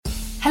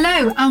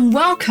Hello and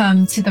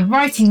welcome to the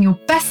Writing Your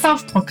Best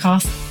Self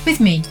podcast with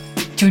me,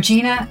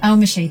 Georgina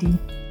El-Mashady.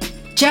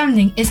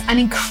 Journaling is an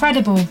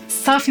incredible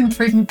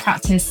self-improvement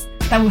practice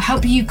that will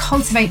help you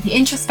cultivate the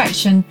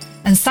introspection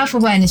and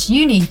self-awareness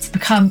you need to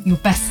become your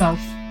best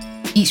self.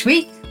 Each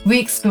week, we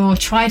explore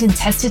tried and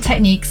tested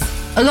techniques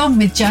along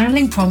with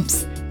journaling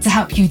prompts to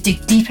help you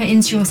dig deeper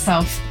into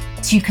yourself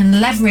so you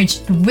can leverage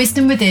the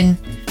wisdom within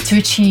to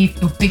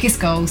achieve your biggest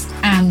goals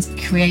and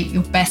create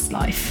your best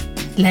life.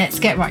 Let's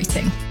get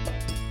writing.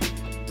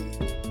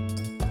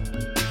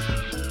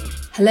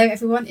 Hello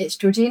everyone, it's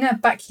Georgina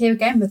back here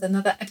again with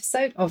another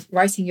episode of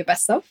Writing Your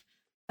Best Self.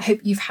 I hope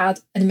you've had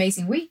an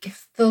amazing week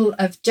full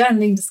of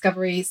journaling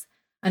discoveries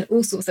and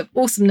all sorts of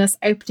awesomeness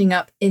opening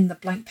up in the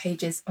blank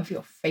pages of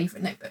your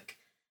favourite notebook.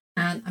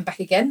 And I'm back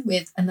again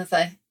with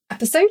another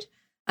episode.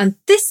 And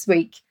this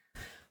week,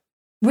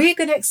 we're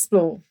going to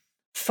explore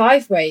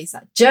 5 ways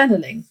that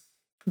journaling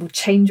will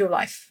change your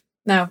life.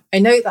 Now, I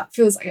know that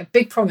feels like a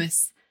big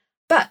promise,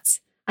 but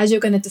as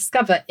you're going to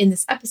discover in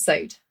this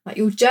episode, that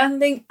your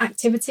journaling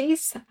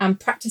activities and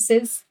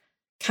practices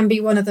can be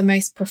one of the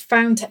most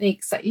profound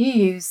techniques that you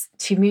use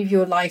to move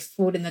your life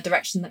forward in the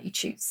direction that you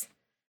choose.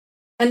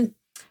 And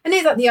I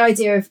know that the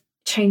idea of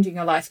changing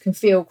your life can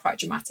feel quite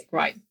dramatic,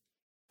 right?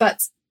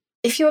 But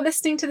if you're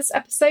listening to this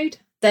episode,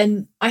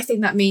 then I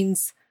think that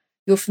means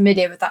you're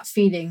familiar with that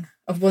feeling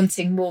of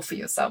wanting more for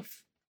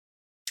yourself.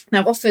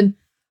 Now, often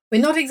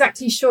we're not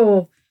exactly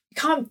sure, we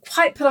can't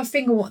quite put our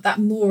finger on what that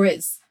more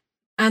is.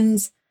 And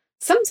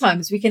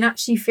sometimes we can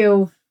actually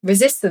feel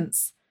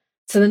resistance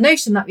to the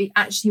notion that we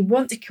actually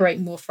want to create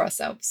more for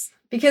ourselves.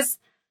 Because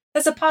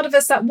there's a part of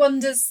us that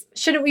wonders,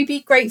 shouldn't we be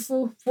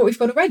grateful for what we've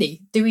got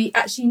already? Do we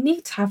actually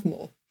need to have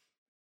more?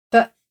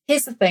 But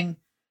here's the thing,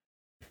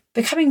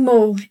 becoming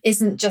more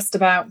isn't just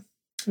about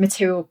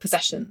material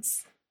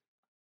possessions.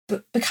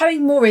 But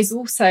becoming more is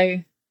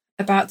also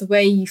about the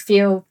way you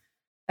feel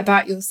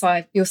about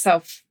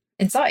yourself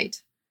inside.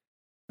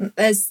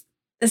 There's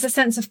a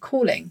sense of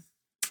calling.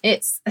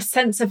 It's a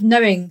sense of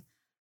knowing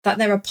that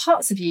there are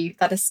parts of you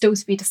that are still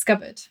to be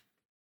discovered.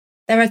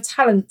 There are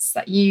talents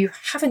that you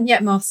haven't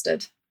yet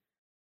mastered.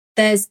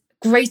 There's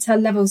greater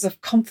levels of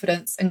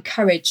confidence and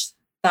courage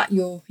that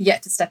you're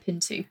yet to step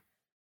into.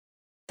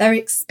 There are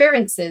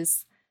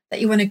experiences that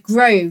you want to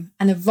grow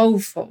and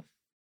evolve for.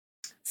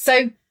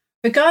 So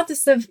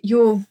regardless of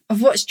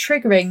what's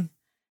triggering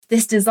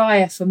this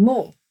desire for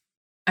more,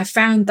 I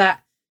found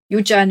that your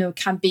journal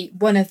can be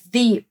one of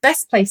the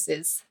best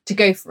places to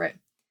go for it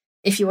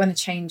if you want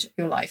to change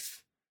your life.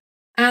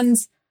 And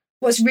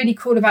what's really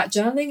cool about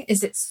journaling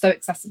is it's so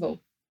accessible.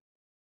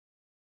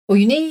 All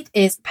you need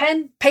is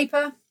pen,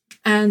 paper,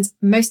 and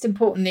most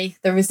importantly,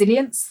 the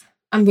resilience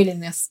and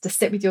willingness to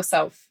sit with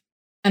yourself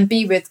and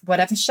be with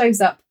whatever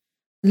shows up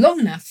long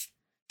enough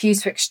for you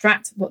to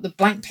extract what the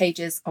blank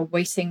pages are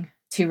waiting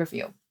to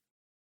reveal.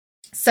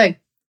 So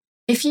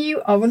if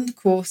you are on the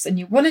course and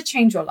you want to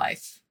change your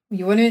life,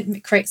 you want to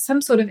create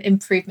some sort of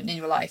improvement in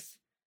your life,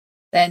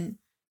 then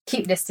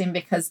keep listening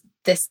because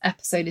this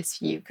episode is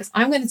for you. Because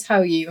I'm going to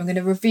tell you, we're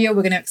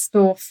going to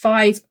explore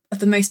 5 of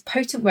the most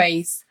potent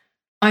ways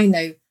I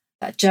know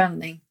that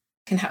journaling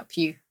can help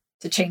you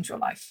to change your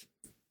life.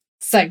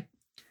 So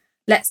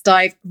let's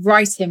dive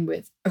right in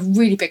with a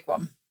really big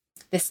one.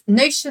 This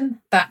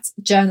notion that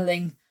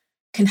journaling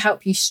can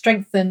help you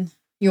strengthen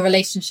your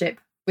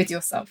relationship with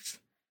yourself.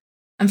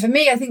 And for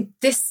me, I think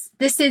this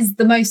is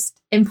the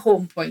most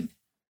important point,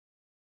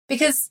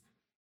 because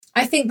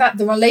I think that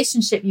the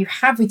relationship you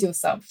have with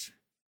yourself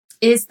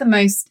is the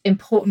most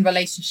important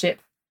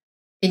relationship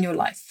in your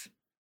life.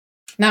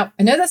 Now,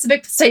 I know that's a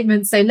big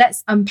statement, so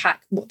let's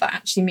unpack what that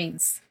actually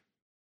means.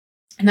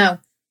 Now,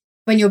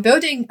 when you're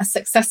building a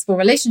successful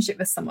relationship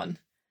with someone,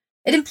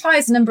 it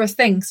implies a number of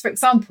things. For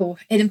example,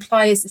 it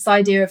implies this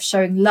idea of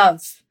showing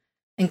love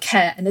and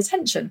care and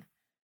attention.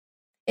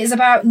 It's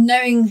about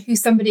knowing who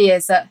somebody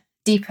is at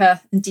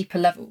deeper and deeper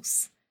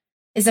levels.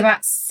 It's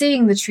about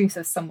seeing the truth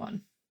of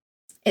someone.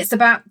 It's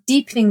about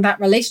deepening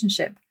that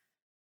relationship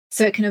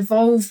so it can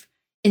evolve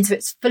into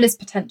its fullest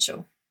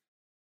potential.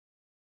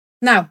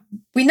 Now,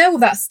 we know all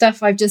that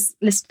stuff I've just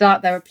listed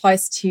out there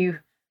applies to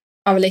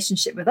our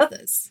relationship with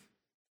others,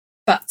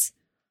 but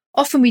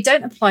often we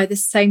don't apply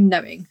this same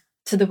knowing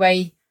to the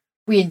way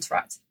we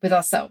interact with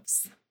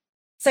ourselves.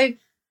 So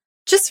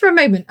just for a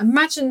moment,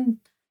 imagine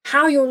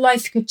how your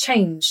life could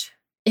change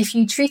if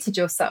you treated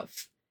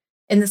yourself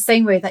in the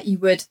same way that you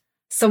would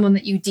someone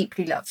that you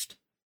deeply loved.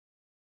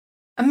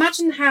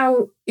 Imagine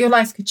how your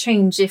life could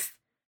change if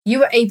you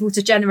were able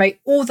to generate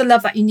all the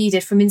love that you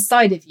needed from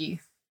inside of you,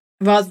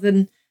 rather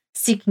than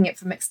seeking it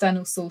from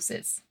external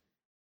sources.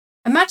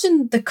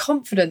 Imagine the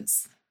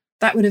confidence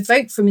that would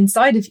evoke from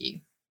inside of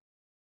you.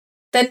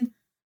 Then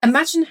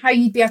imagine how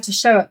you'd be able to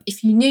show up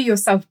if you knew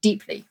yourself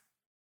deeply,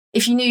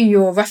 if you knew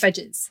your rough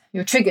edges,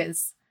 your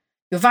triggers,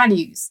 your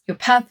values, your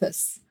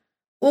purpose,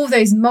 all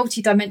those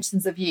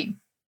multi-dimensions of you.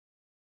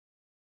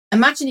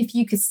 Imagine if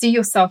you could see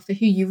yourself for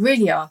who you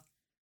really are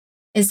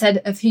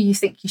instead of who you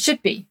think you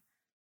should be,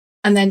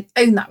 and then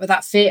own that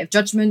without fear of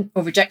judgment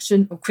or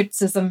rejection or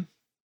criticism.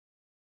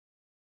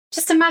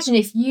 Just imagine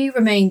if you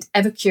remained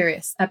ever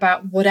curious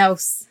about what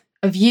else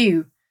of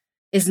you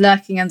is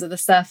lurking under the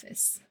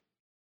surface.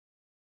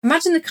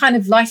 Imagine the kind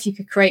of life you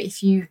could create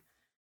if you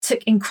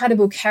took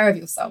incredible care of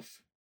yourself.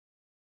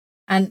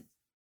 And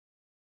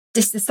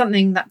this is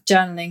something that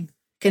journaling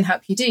can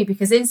help you do,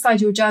 because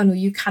inside your journal,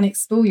 you can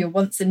explore your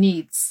wants and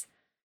needs.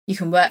 You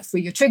can work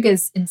through your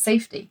triggers in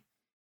safety.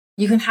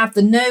 You can have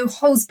the no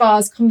holds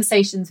bars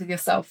conversations with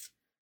yourself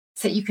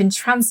so that you can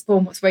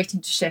transform what's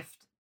waiting to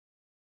shift.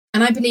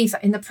 And I believe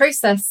that in the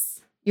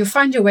process, you'll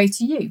find your way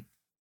to you.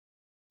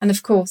 And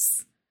of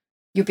course,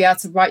 you'll be able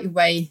to write your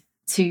way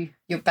to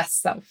your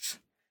best self.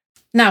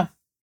 Now,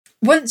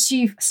 once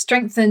you've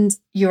strengthened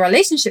your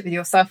relationship with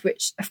yourself,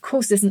 which of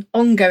course is an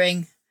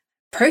ongoing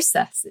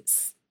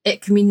process,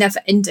 it can be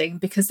never ending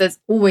because there's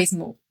always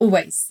more,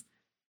 always.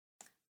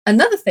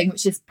 Another thing,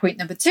 which is point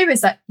number 2,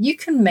 is that you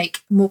can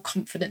make more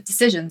confident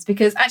decisions,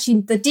 because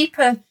actually the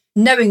deeper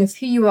knowing of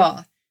who you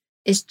are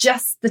is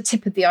just the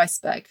tip of the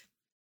iceberg,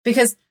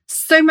 because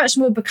so much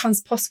more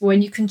becomes possible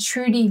when you can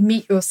truly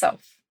meet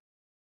yourself.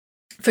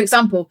 For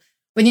example,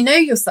 when you know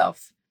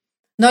yourself,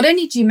 not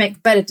only do you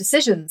make better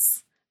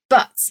decisions,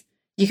 but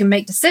you can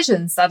make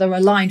decisions that are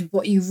aligned with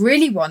what you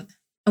really want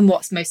and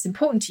what's most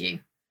important to you.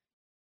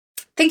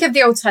 Think of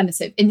the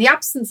alternative. In the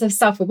absence of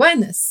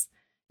self-awareness,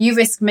 you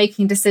risk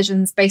making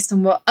decisions based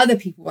on what other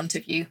people want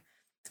of you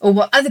or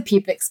what other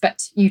people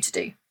expect you to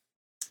do.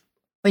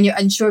 When you're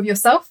unsure of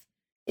yourself,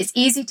 it's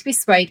easy to be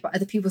swayed by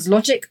other people's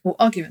logic or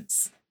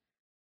arguments.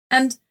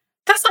 And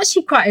that's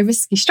actually quite a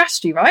risky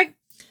strategy, right?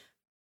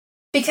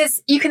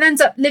 Because you can end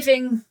up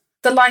living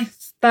the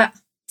life that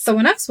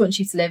someone else wants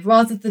you to live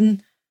rather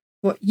than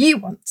what you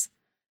want.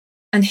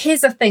 And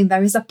here's the thing,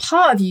 there is a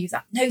part of you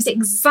that knows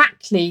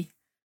exactly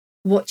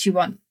what you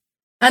want.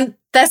 And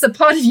there's a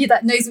part of you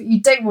that knows what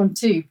you don't want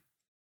too.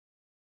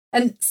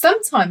 And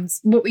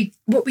sometimes what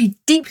we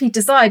deeply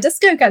desire does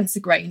go against the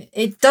grain.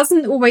 It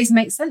doesn't always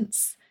make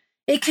sense.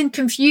 It can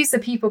confuse the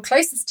people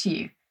closest to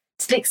you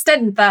to the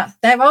extent that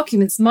their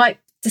arguments might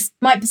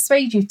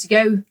persuade you to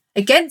go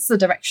against the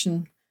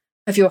direction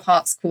of your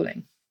heart's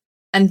calling.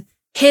 And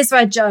here's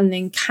where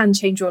journaling can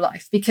change your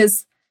life,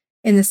 because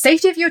in the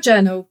safety of your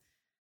journal,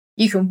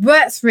 you can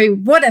work through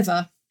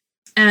whatever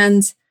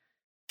and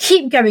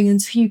keep going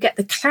until you get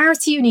the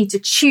clarity you need to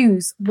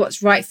choose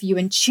what's right for you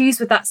and choose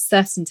with that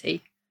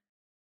certainty.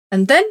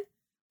 And then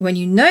when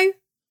you know,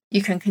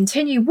 you can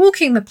continue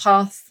walking the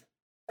path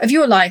of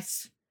your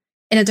life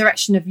in a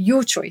direction of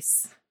your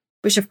choice,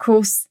 which of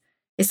course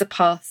is the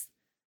path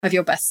of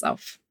your best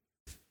self.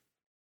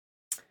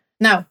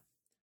 Now,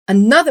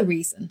 another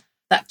reason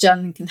that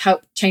journaling can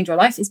help change your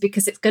life is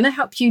because it's going to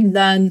help you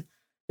learn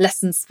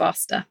lessons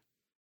faster.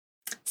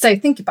 So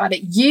think about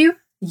it.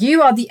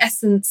 You are the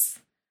essence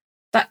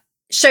that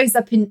shows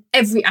up in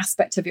every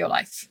aspect of your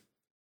life.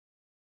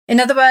 In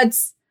other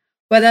words,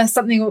 whether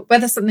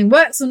something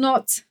works or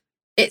not,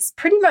 it's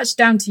pretty much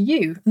down to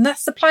you. And that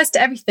applies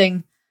to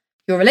everything.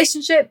 Your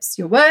relationships,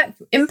 your work,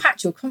 your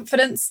impact, your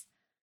confidence.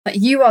 That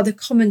you are the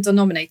common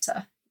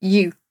denominator,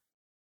 you.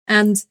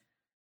 And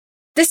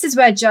this is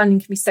where journaling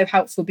can be so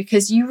helpful,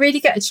 because you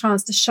really get a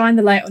chance to shine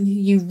the light on who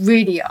you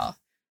really are,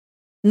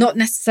 not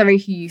necessarily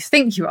who you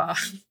think you are.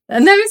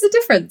 And there is a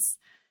difference.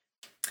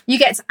 You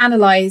get to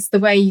analyze the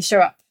way you show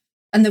up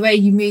and the way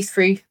you move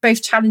through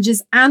both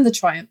challenges and the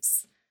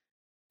triumphs.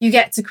 You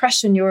get to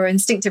question your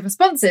instinctive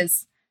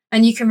responses,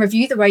 and you can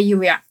review the way you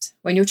react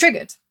when you're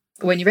triggered,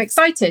 or when you're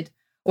excited,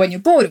 or when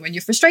you're bored, or when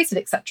you're frustrated,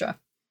 etc.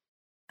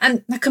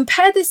 And now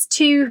compare this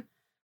to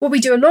what we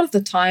do a lot of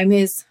the time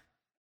is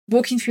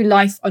walking through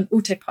life on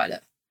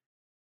autopilot.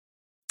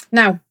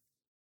 Now,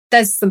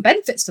 there's some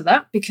benefits to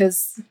that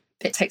because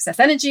it takes less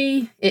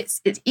energy,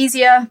 it's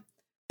easier,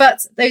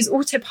 but those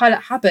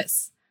autopilot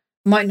habits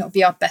might not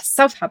be our best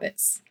self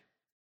habits.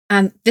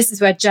 And this is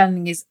where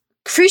journaling is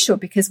crucial,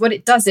 because what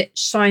it does, it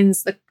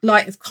shines the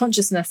light of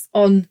consciousness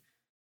on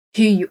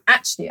who you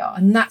actually are.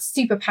 And that's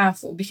super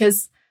powerful,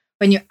 because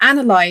when you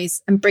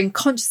analyze and bring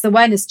conscious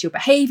awareness to your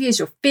behaviors,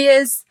 your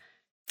fears,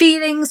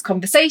 feelings,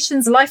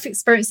 conversations, life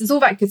experiences, all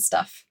that good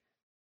stuff,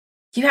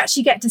 you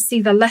actually get to see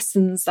the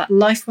lessons that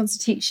life wants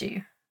to teach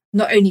you,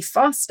 not only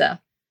faster,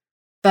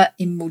 but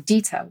in more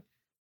detail.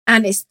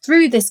 And it's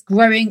through this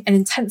growing and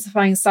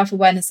intensifying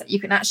self-awareness that you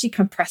can actually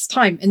compress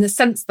time, in the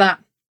sense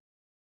that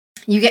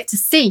you get to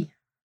see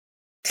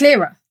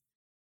clearer.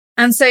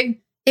 And so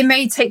it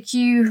may take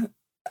you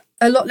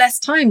a lot less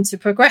time to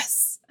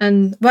progress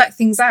and work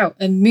things out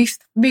and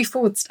move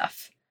forward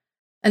stuff.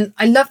 And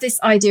I love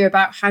this idea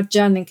about how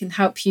journaling can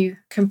help you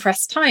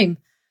compress time,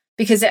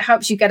 because it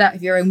helps you get out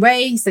of your own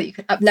way so that you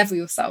can up-level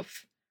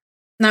yourself.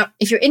 Now,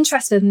 if you're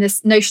interested in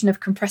this notion of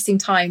compressing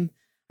time,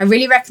 I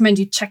really recommend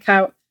you check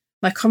out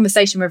my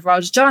conversation with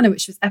Raj Jana,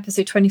 which was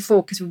episode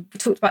 24, because we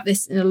talked about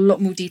this in a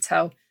lot more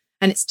detail,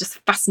 and it's just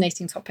a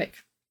fascinating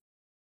topic.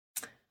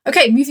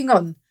 Okay, moving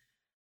on.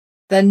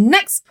 The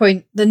next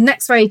point, the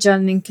next way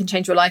journaling can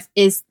change your life,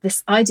 is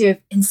this idea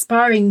of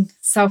inspiring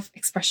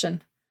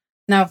self-expression.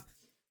 Now,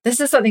 This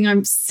is something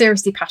I'm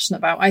seriously passionate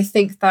about. I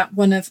think that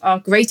one of our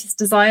greatest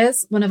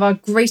desires, one of our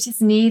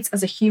greatest needs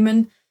as a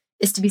human,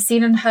 is to be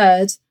seen and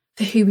heard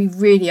for who we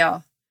really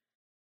are.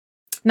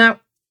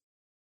 Now,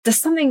 there's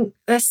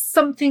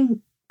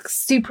something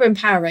super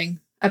empowering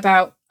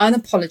about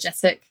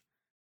unapologetic,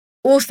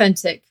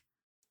 authentic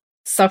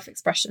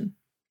self-expression.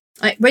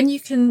 Like when you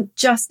can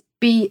just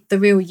be the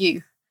real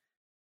you,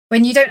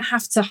 when you don't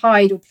have to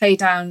hide or play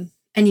down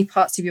any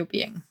parts of your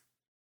being.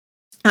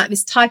 Like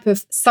this type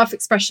of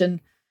self-expression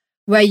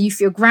where you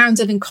feel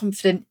grounded and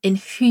confident in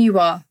who you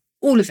are,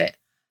 all of it,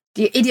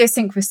 your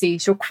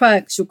idiosyncrasies, your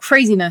quirks, your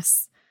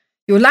craziness,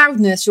 your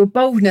loudness, your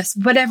boldness,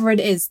 whatever it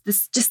is,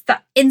 this just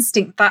that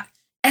instinct, that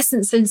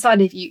essence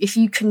inside of you, if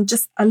you can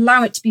just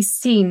allow it to be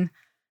seen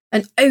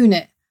and own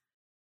it.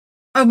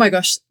 Oh my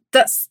gosh,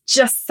 that's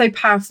just so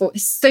powerful.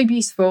 It's so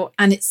beautiful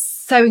and it's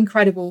so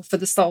incredible for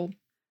the soul.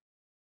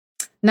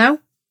 Now,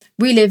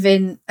 we live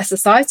in a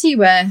society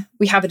where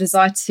we have a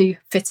desire to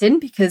fit in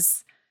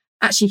because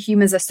actually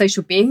humans are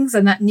social beings,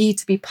 and that need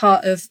to be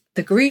part of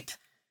the group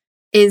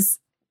is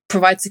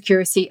provide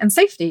security and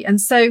safety. And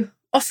so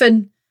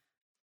often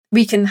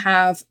we can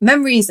have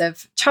memories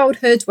of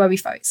childhood where we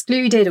felt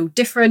excluded or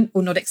different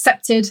or not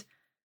accepted.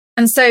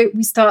 And so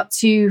we start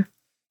to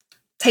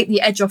take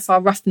the edge off our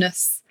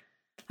roughness,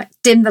 like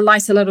dim the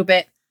light a little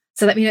bit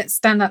so that we don't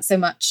stand out so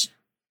much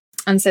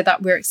and so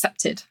that we're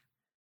accepted.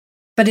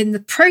 But in the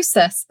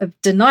process of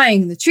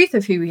denying the truth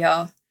of who we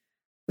are,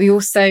 we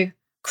also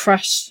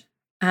crush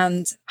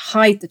and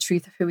hide the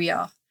truth of who we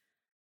are.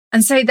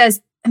 And so there's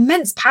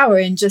immense power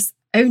in just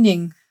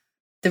owning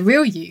the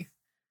real you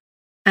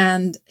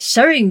and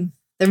showing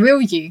the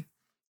real you.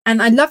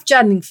 And I love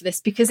journaling for this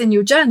because in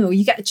your journal,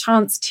 you get a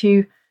chance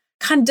to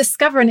kind of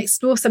discover and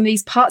explore some of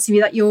these parts of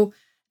you that you're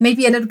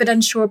maybe a little bit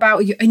unsure about,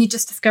 or you're only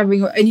just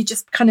discovering, or only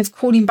just kind of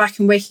calling back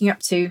and waking up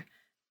to.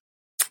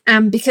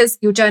 And because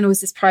your journal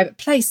is this private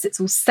place, it's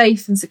all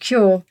safe and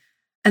secure.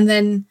 And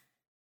then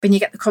when you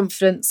get the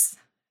confidence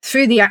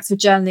through the act of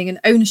journaling and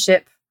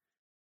ownership,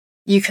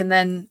 you can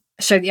then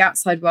show the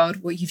outside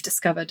world what you've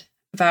discovered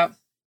about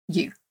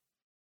you.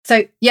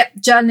 So,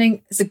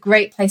 journaling is a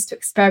great place to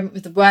experiment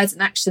with the words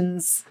and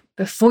actions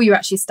before you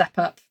actually step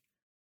up.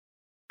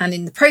 And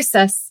in the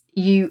process,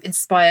 you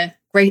inspire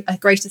a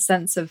greater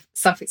sense of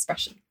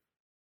self-expression.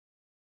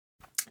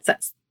 So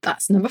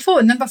that's number 4.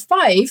 And number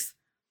 5,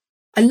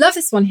 I love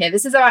this one here.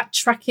 This is about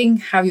tracking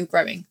how you're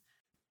growing.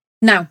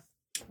 Now,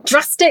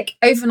 drastic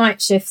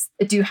overnight shifts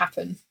do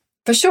happen,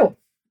 for sure,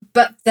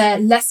 but they're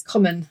less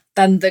common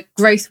than the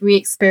growth we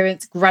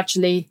experience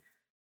gradually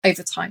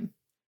over time.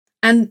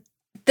 And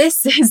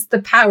this is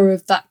the power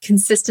of that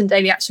consistent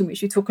daily action,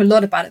 which we talk a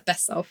lot about at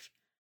Best Self.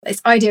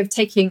 This idea of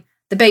taking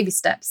the baby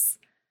steps,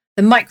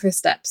 the micro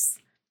steps,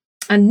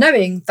 and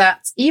knowing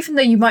that even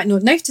though you might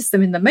not notice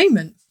them in the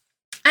moment,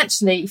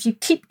 actually, if you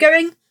keep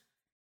going,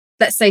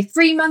 let's say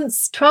 3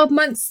 months, 12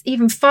 months,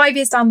 even 5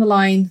 years down the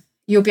line,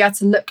 you'll be able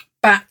to look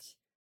back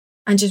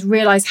and just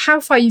realize how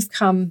far you've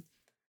come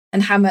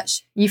and how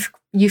much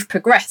you've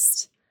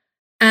progressed.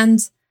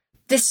 And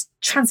this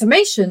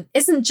transformation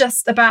isn't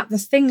just about the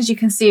things you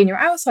can see in your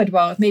outside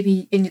world,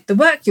 maybe in the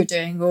work you're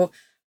doing or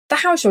the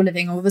house you're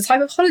living or the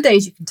type of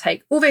holidays you can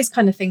take, all those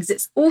kind of things.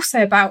 It's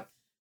also about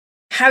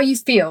how you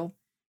feel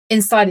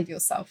inside of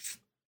yourself.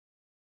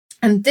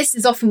 And this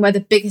is often where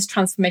the biggest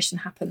transformation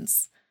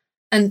happens.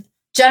 And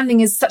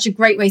journaling is such a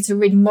great way to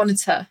really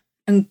monitor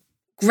and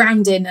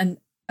ground in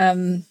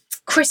and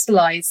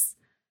crystallize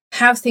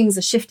how things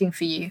are shifting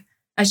for you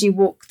as you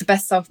walk the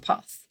best self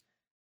path.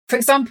 For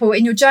example,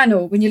 in your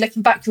journal, when you're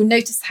looking back, you'll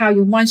notice how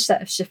your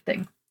mindset is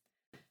shifting.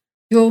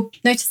 You'll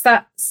notice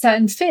that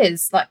certain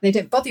fears, like they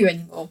don't bother you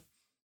anymore.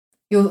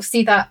 You'll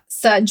see that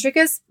certain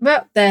triggers,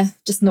 well, they're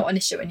just not an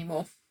issue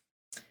anymore.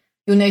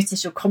 You'll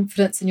notice your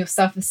confidence and your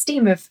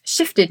self-esteem have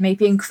shifted,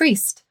 maybe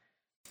increased.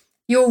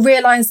 You'll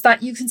realise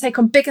that you can take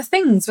on bigger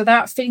things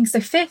without feeling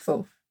so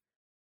fearful.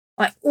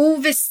 Like all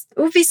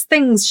these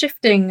things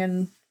shifting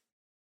and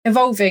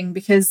evolving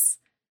because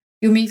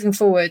you're moving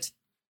forward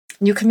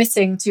and you're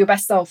committing to your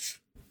best self.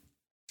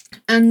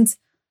 And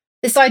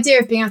this idea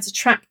of being able to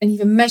track and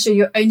even measure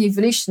your own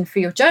evolution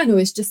through your journal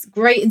is just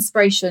great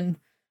inspiration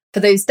for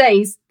those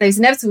days, those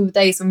inevitable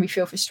days when we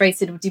feel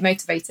frustrated or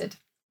demotivated.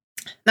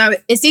 Now,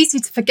 it's easy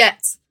to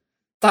forget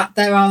that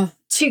there are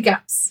 2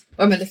 gaps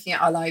when we're looking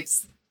at our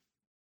lives.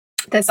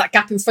 There's that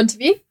gap in front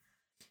of you,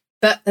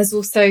 but there's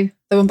also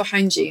the one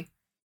behind you.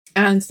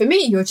 And for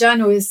me, your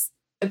journal is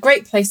a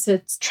great place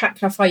to track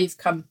how far you've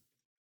come.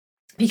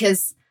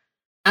 Because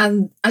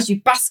as you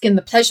bask in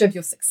the pleasure of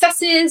your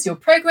successes, your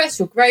progress,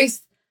 your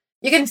growth,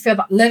 you're going to feel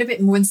that little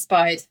bit more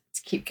inspired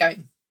to keep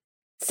going.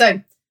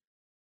 So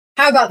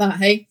how about that,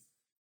 hey?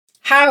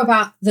 How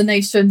about the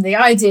notion, the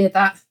idea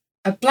that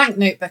a blank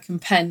notebook and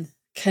pen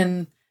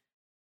can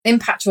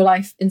impact your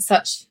life in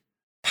such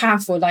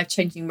powerful,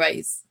 life-changing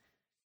ways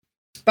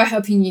by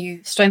helping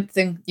you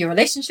strengthen your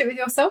relationship with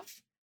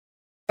yourself,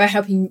 by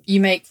helping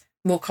you make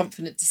more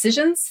confident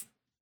decisions,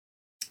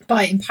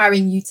 by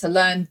empowering you to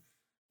learn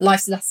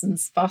life's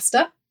lessons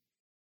faster,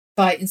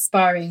 by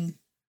inspiring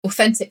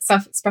authentic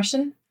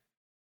self-expression,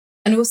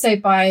 and also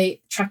by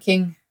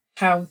tracking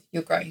how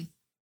you're growing.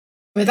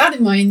 With that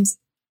in mind,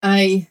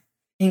 I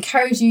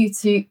encourage you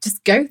to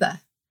just go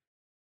there.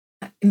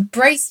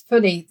 Embrace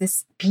fully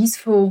this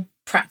beautiful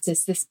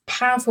practice, this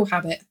powerful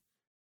habit,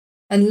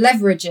 and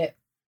leverage it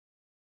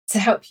to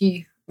help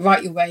you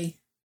write your way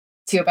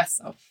to your best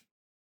self.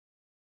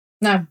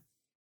 Now,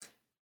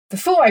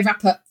 before I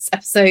wrap up this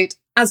episode,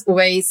 as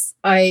always,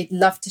 I'd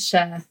love to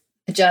share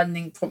a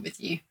journaling prompt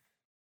with you.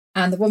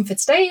 And the one for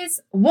today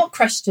is, what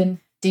question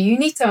do you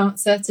need to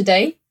answer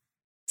today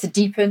to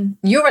deepen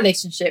your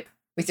relationship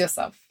with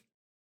yourself?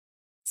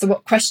 So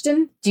what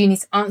question do you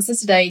need to answer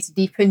today to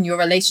deepen your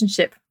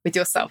relationship with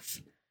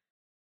yourself?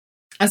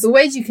 As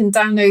always, you can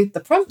download the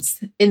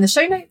prompts in the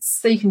show notes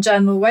so you can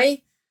journal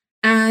away.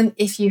 And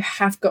if you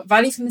have got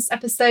value from this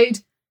episode,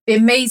 it'd be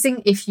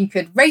amazing if you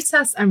could rate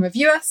us and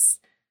review us.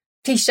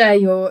 Please share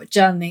your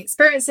journaling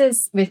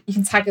experiences. You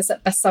can tag us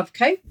at Best Self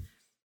Co.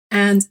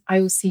 And I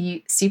will see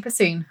you super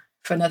soon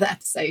for another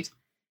episode.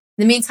 In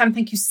the meantime,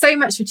 thank you so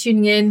much for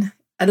tuning in.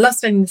 I love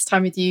spending this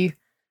time with you.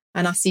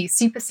 And I'll see you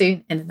super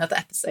soon in another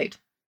episode.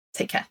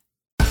 Take care.